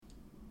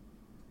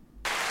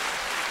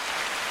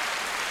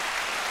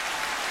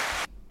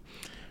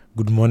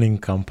Good morning,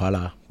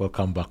 Kampala.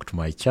 Welcome back to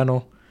my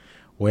channel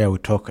where we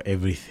talk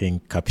everything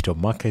capital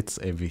markets,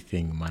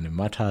 everything money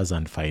matters,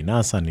 and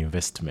finance and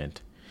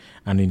investment.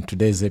 And in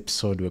today's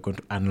episode, we're going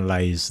to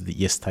analyze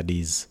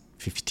yesterday's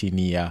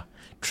 15-year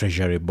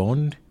Treasury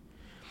bond,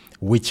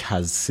 which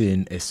has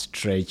seen a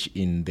stretch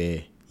in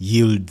the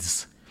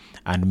yields.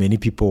 And many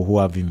people who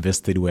have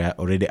invested were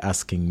already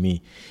asking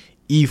me,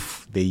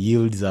 if the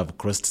yields have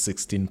crossed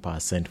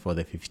 16% for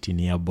the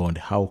 15-year bond,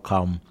 how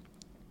come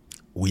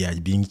we are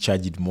being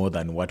charged more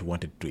than what we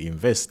wanted to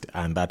invest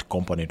and that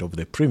component of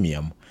the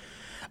premium?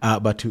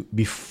 But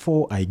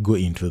before I go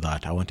into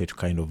that, I wanted to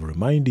kind of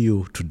remind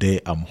you,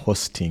 today I'm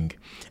hosting,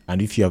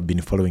 and if you have been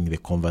following the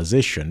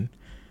conversation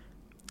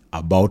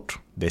about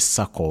the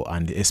circle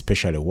and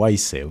especially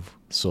YSEV,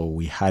 so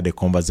we had a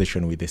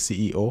conversation with the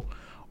CEO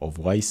of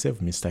YSEV,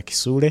 Mr.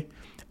 Kisule,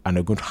 and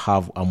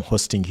I'm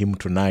hosting him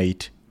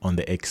tonight on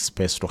the X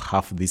Space to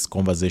have this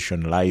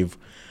conversation live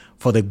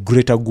for the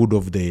greater good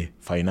of the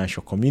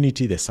financial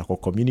community, the circle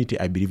community.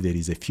 I believe there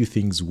is a few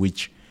things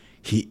which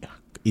he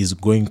is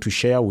going to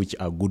share, which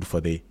are good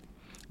for the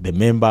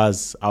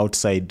members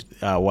outside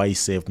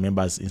YSEV,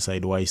 members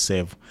inside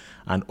YSEV,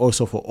 and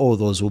also for all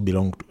those who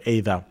belong to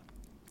either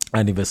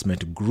an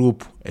investment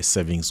group, a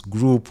savings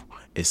group,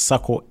 a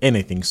circle,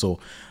 anything. So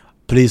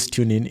please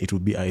tune in.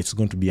 It's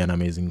going to be an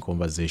amazing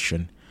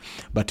conversation.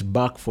 But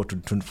back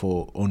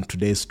on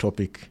today's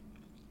topic,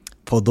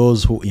 for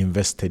those who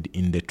invested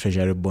in the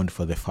Treasury bond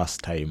for the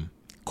first time,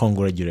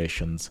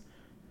 congratulations.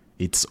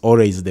 It's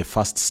always the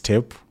first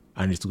step,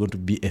 and it's going to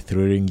be a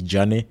thrilling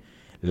journey,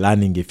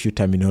 learning a few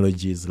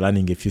terminologies,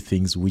 learning a few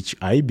things which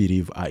I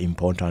believe are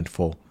important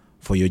for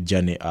your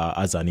journey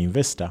as an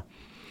investor.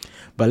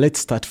 But let's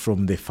start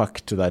from the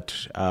fact that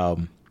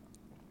the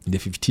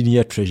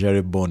 15-year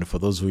Treasury bond, for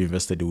those who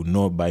invested, will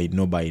know by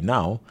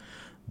now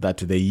that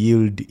the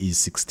yield is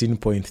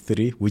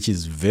 16.3, which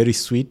is very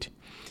sweet.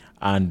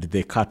 And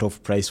the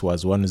cutoff price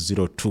was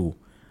 102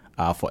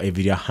 for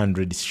every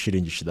 100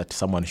 shillings that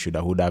someone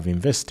would have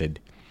invested.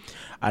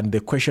 And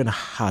the question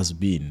has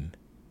been,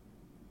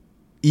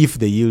 if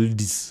the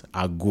yields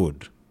are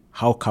good,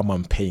 how come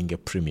I'm paying a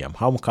premium?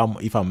 How come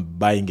if I'm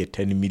buying a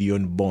 10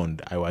 million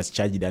bond, I was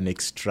charged an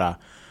extra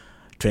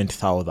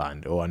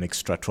 20,000 or an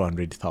extra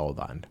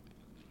 200,000?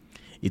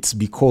 It's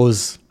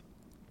because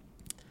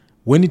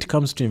when it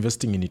comes to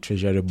investing in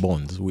treasury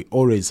bonds, we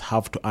always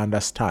have to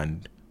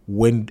understand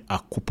when a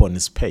coupon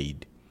is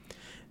paid.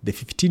 The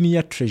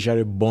 15-year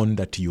Treasury bond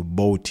that you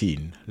bought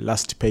in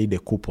last paid a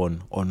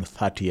coupon on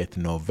 30th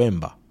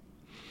November,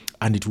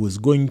 and it was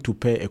going to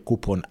pay a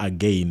coupon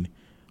again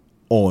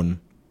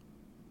on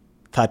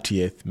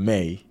 30th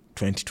May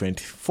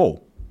 2024,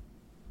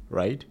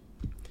 right?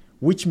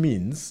 Which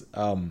means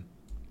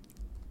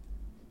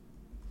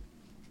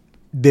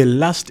the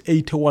last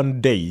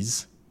 81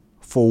 days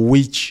for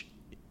which,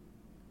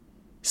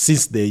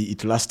 since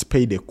it last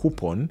paid a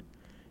coupon,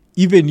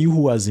 even you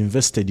who has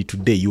invested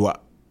today, you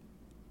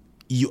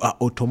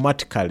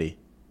automatically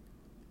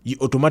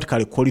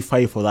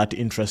qualify for that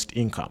interest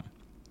income.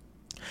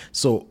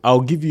 So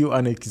I'll give you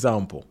an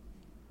example.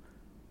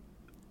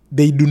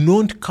 They do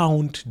not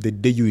count the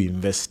day you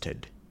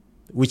invested,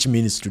 which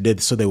means today,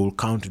 so they will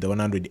count the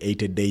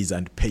 180 days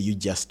and pay you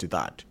just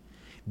that.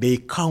 They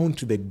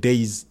count the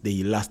days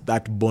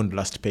that bond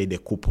last paid a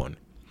coupon.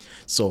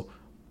 So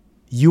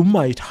you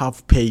might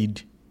have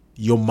paid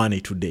your money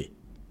today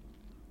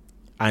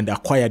and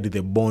acquired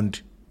the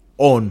bond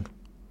on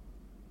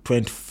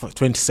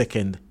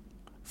 22nd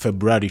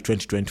February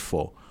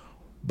 2024.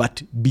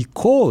 But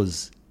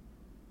because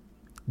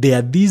there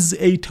are these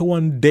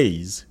 81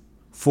 days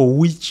for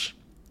which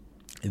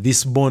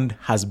this bond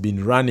has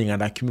been running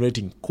and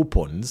accumulating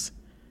coupons,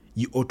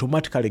 you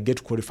automatically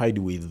get qualified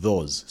with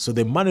those. So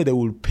the money they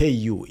will pay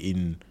you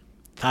in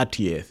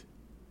 30th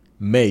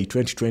May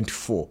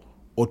 2024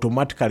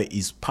 automatically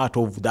is part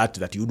of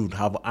that you would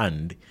have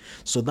earned.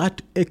 So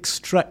that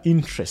extra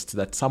interest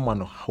that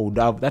someone would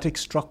have, that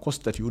extra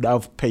cost that you would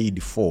have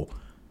paid for,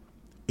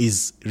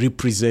 is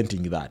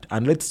representing that.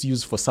 And let's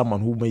use for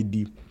someone who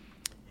maybe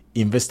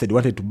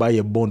wanted to buy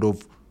a bond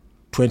of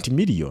 20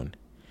 million,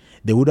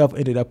 they would have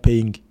ended up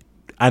paying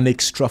an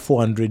extra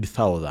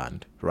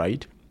 400,000,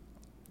 right?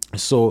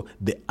 So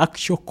the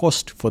actual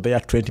cost for their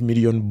 20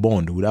 million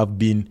bond would have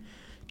been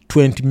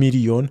 20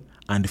 million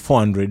and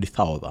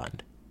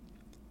 400,000.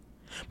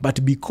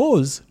 But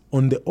because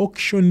on the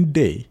auction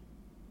day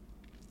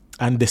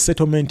and the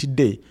settlement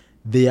day,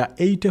 there are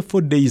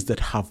 84 days that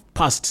have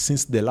passed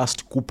since the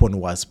last coupon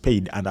was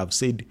paid, and I've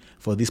said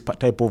for this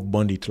type of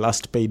bond, it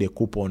last paid a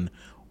coupon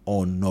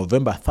on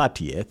November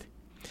 30th,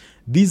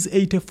 these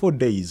 84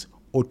 days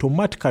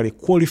automatically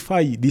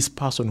qualify this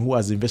person who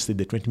has invested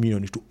the 20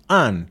 million to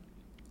earn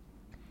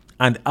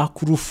and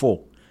accrue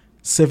for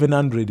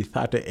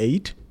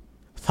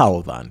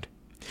 738,000.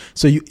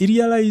 So you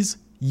realize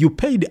you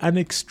paid an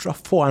extra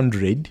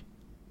 400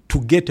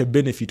 to get a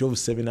benefit of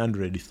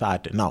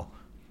 730. Now,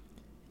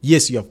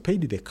 yes, you have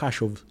paid the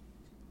cash of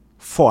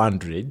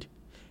 400,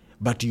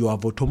 but you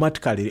have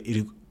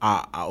automatically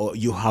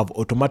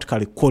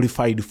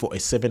qualified for a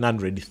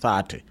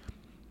 730.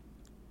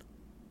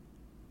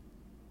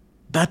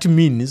 That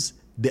means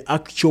the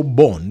actual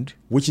bond,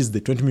 which is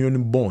the 20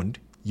 million bond,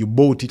 you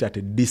bought it at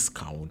a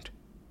discount.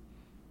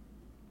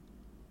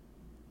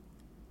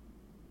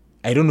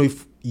 I don't know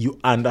if you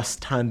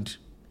understand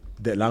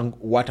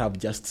what I've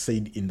just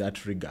said in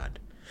that regard.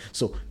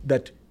 So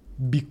that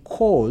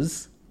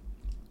because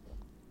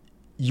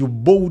you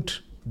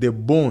bought the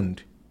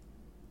bond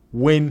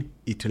when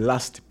it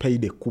last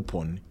paid a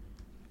coupon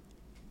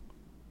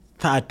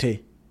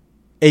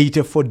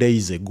 84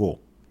 days ago,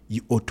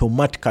 you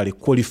automatically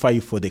qualify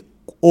for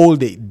all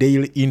the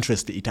daily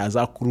interest it has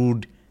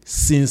accrued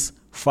since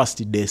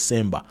 1st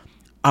December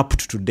up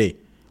to today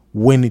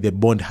when the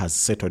bond has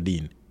settled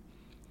in.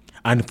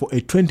 And for a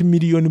 20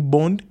 million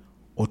bond,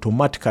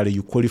 automatically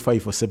you qualify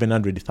for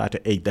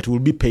 738 that will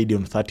be paid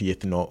on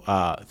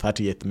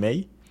 30th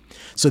May.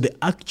 So the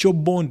actual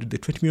bond, the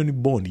 20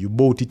 million bond, you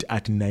bought it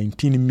at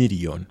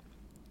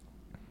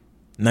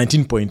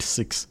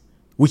 19.6,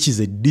 which is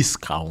a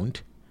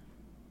discount.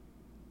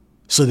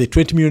 So the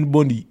 20 million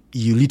bond,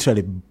 you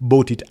literally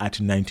bought it at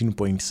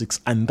 19.6,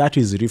 and that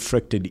is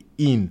reflected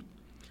in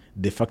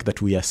the fact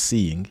that we are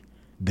seeing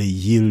the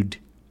yield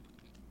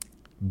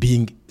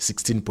being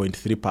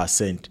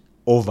 16.3%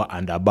 over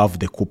and above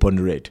the coupon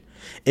rate.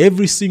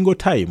 Every single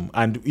time,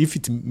 and if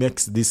it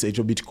makes this a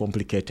little bit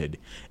complicated,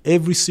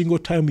 every single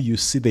time you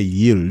see the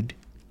yield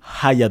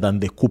higher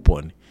than the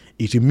coupon,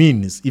 it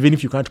means, even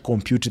if you can't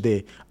compute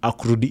the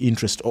accrued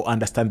interest or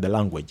understand the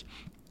language,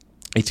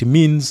 it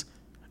means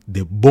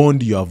the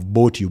bond you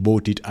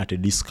bought it at a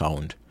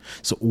discount.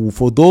 So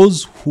for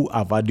those who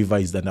have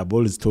advised, and I've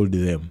always told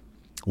them,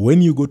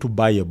 when you go to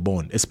buy a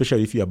bond,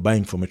 especially if you are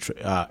buying from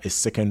a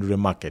secondary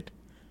market,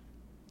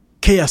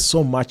 care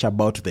so much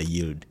about the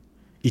yield.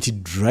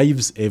 It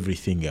drives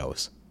everything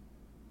else.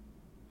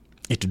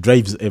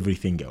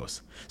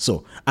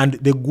 So, and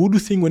the good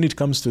thing when it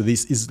comes to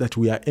this is that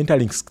we are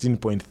entering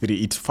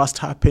 16.3. It first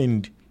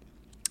happened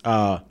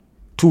 2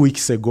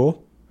 weeks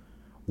ago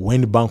when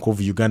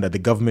the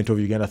government of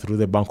Uganda through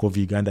the Bank of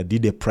Uganda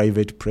did a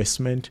private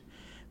placement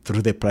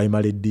through the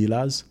primary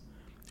dealers,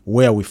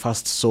 where we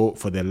first saw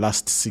for the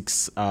last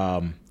 6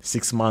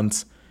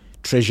 months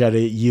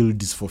treasury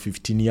yields for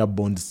 15-year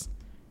bonds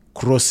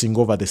crossing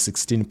over the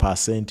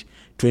 16%,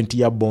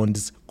 20-year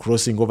bonds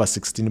crossing over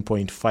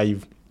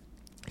 16.5%,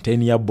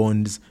 10-year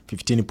bonds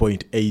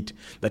 15.8%.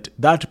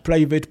 That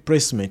private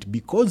placement,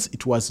 because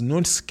it was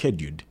not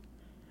scheduled,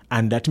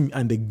 and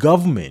the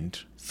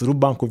government through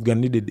Bank of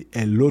Uganda needed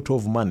a lot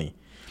of money,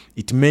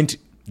 it meant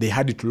they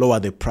had to lower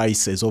the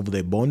prices of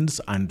the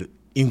bonds and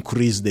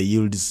increase the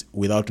yields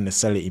without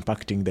necessarily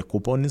impacting the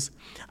coupons.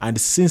 And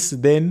since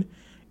then,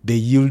 the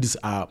yields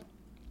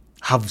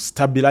have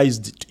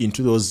stabilized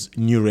into those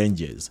new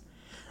ranges.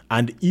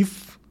 And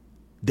if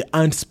the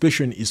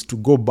anticipation is to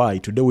go by,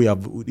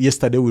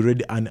 yesterday we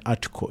read an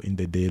article in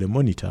the Daily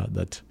Monitor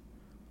that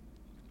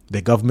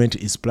the government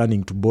is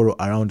planning to borrow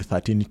around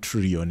 13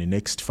 trillion in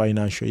next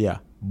financial year,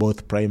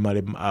 both in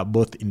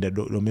the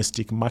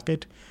domestic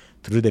market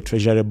through the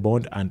treasury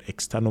bond and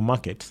external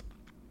markets.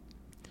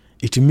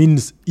 It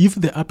means if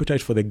the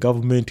appetite for the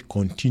government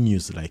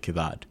continues like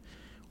that,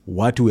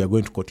 what we are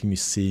going to continue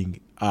seeing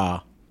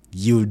are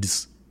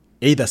yields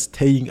either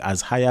staying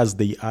as high as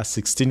they are.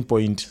 16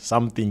 point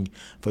something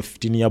for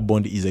 15-year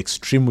bond is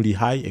extremely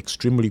high,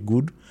 extremely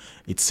good.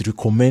 It's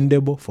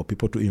recommendable for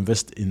people to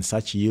invest in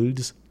such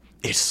yields.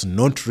 It's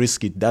not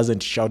risky. It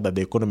doesn't shout that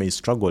the economy is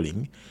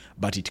struggling,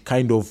 but it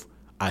kind of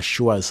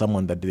assures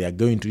someone that they are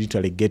going to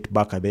literally get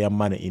back their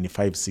money in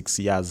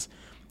 5-6 years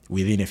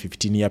within a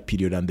 15-year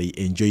period, and they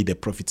enjoy the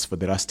profits for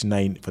the last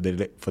 9 for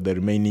the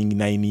remaining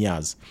 9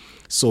 years.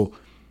 So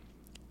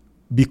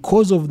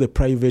because of the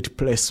private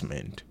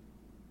placement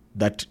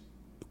that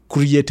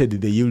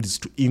created the yields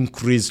to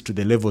increase to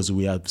the levels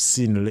we have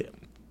seen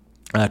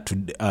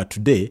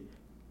today,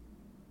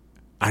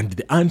 and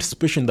the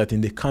anticipation that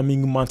in the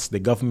coming months the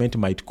government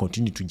might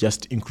continue to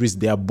just increase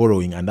their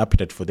borrowing and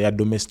appetite for their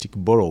domestic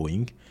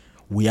borrowing,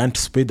 we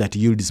anticipate that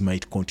yields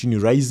might continue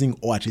rising,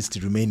 or at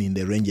least remain in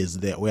the ranges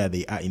there where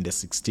they are, in the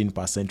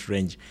 16%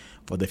 range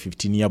for the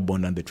 15-year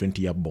bond and the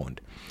 20-year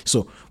bond.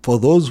 So for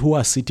those who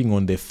are sitting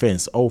on the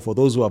fence, or for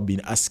those who have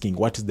been asking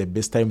what is the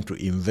best time to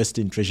invest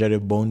in treasury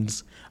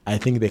bonds, I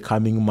think the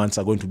coming months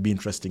are going to be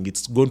interesting.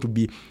 We're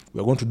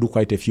going to do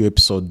quite a few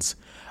episodes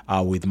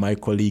with my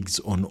colleagues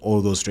on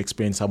all those to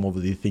explain some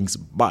of the things.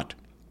 But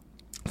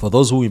for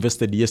those who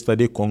invested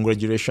yesterday,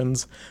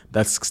 congratulations.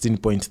 That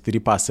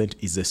 16.3%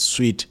 is a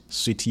sweet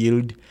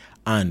yield,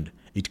 and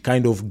it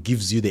kind of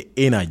gives you the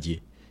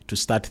energy to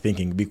start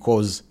thinking,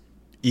 because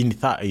in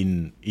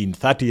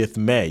 30th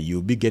May,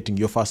 you'll be getting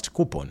your first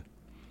coupon.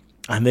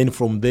 And then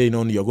from then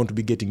on, you're going to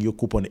be getting your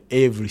coupon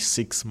every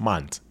 6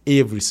 months.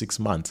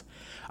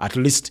 At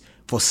least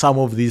for some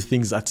of these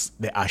things, that's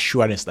the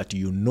assurance that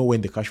you know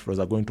when the cash flows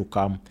are going to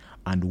come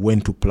and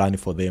when to plan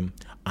for them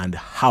and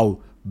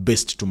how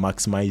best to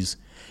maximize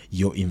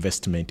your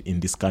investment in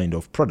this kind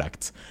of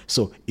products.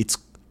 So it's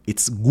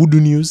It's good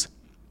news.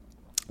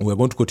 We're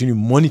going to continue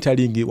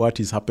monitoring what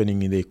is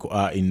happening in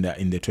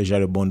the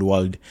treasury bond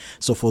world.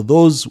 So for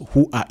those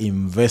who are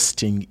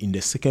investing in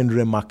the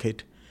secondary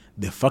market,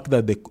 the fact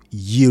that the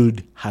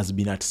yield has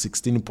been at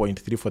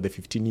 16.3 for the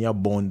 15-year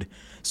bond,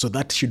 so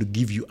that should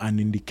give you an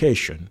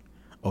indication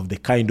of the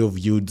kind of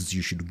yields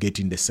you should get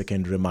in the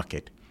secondary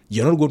market.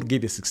 You're not going to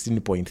get the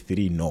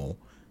 16.3, no.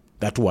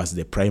 That was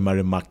the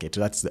primary market.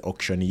 That's the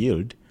auction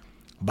yield.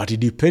 But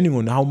depending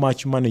on how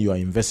much money you are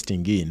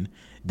investing in,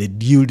 the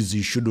yields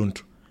you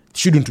shouldn't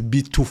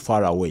be too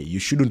far away. You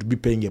shouldn't be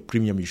paying a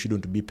premium you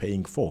shouldn't be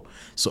paying for.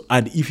 So,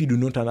 and if you do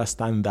not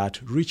understand that,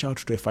 reach out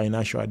to a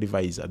financial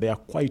advisor. There are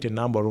quite a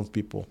number of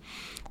people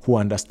who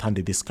understand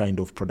this kind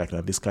of product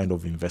and this kind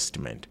of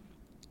investment.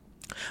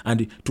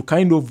 And to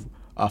kind of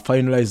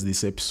finalize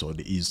this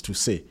episode is to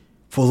say,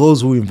 for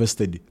those who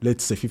invested,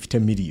 let's say 50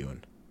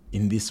 million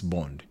in this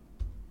bond,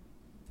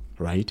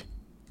 right?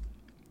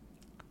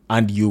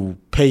 And you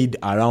paid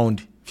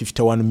around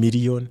 51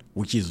 million,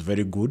 which is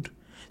very good.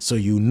 So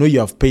you know you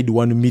have paid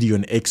 1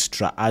 million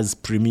extra as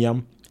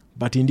premium,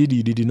 but indeed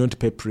you did not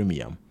pay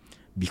premium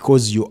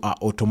because you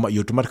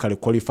automatically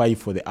qualify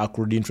for the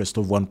accrued interest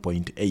of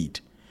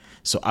 1.8.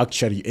 So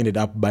actually you ended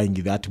up buying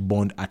that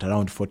bond at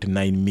around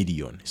 49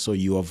 million. So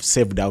you have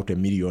saved out $1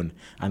 million,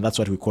 and that's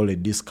what we call a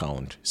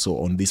discount. So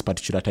on this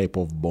particular type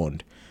of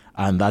bond,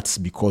 and that's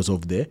because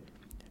of the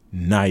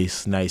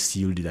nice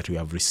yield that we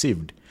have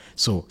received.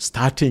 So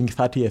starting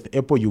 30th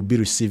April, you'll be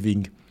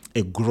receiving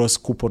a gross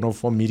coupon of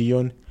 4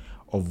 million,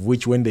 of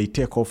which when they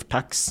take off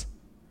tax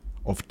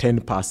of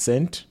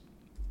 10%,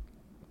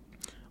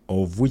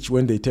 of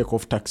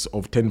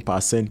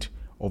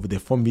the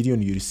 4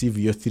 million, you receive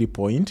your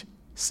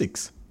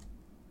 3.6.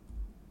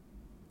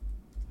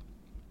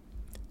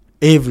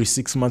 Every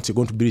 6 months, you're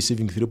going to be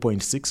receiving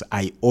 3.6.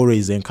 I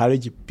always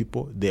encourage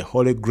people, the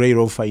holy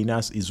grail of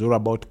finance is all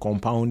about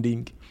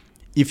compounding.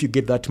 If you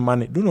get that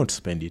money, do not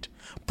spend it.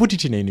 Put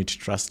it in a unit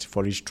trust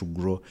for it to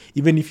grow.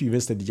 Even if you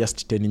invested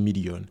just 10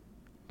 million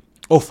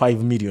or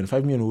 5 million,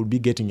 5 million will be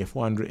getting a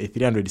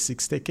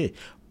 360K.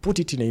 Put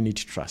it in a unit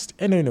trust,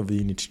 any of the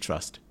unit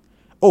trust.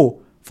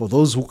 Or for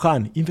those who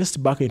can,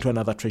 invest back into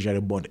another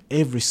treasury bond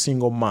every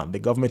single month. The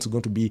government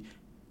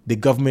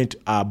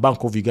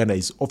Bank of Uganda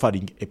is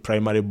offering a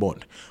primary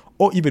bond.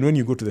 Or even when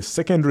you go to the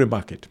secondary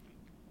market,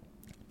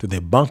 to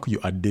the bank you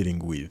are dealing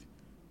with,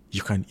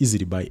 you can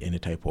easily buy any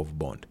type of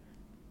bond.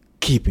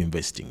 Keep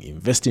investing.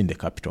 Invest in the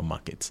capital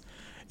markets.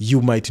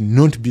 You might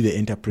not be the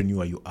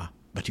entrepreneur you are,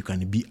 but you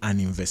can be an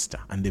investor.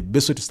 And the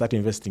best way to start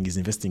investing is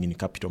investing in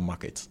capital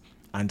markets.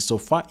 And so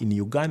far in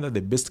Uganda,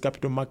 the best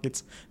capital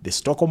markets, the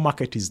stock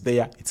market is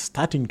there. It's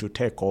starting to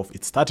take off.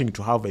 It's starting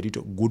to have a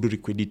little good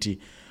liquidity.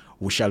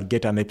 We shall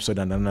get an episode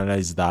and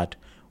analyze that.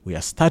 We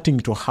are starting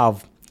to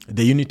have,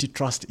 the Unity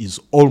Trust is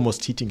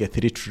almost hitting a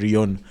 3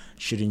 trillion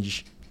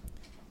shillings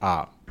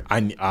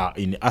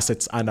in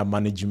assets under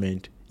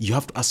management. You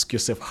have to ask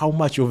yourself, how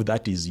much of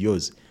that is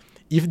yours?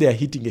 If they are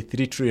hitting a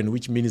 3 trillion,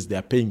 which means they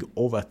are paying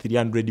over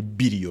 300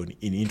 billion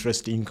in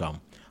interest income,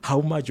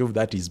 how much of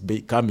that is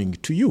coming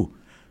to you?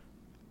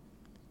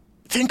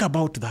 Think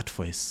about that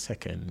for a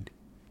second.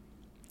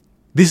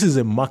 This is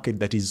a market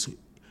that is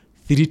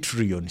 3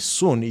 trillion.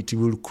 Soon it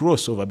will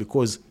cross over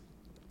because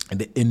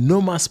the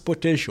enormous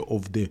potential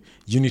of the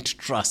unit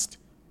trust.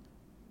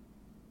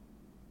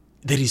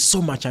 There is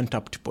so much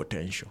untapped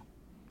potential.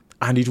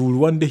 And it will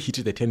one day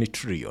hit the 10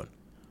 trillion,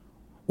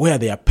 where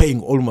they are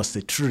paying almost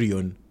 $1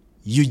 trillion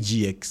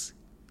UGX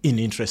in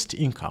interest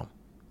income.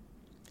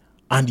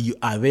 And you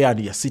are there and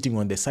you're sitting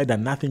on the side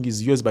and nothing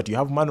is yours, but you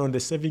have money on the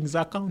savings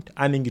account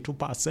earning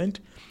 2%,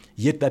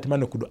 yet that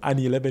money could earn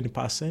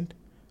 11%.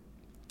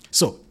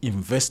 So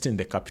invest in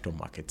the capital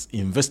markets,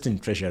 invest in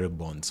treasury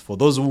bonds. For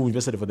those who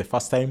invested for the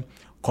first time,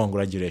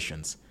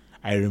 congratulations.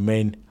 I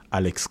remain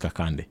Alex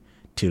Kakande.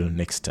 Till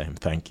next time,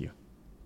 thank you.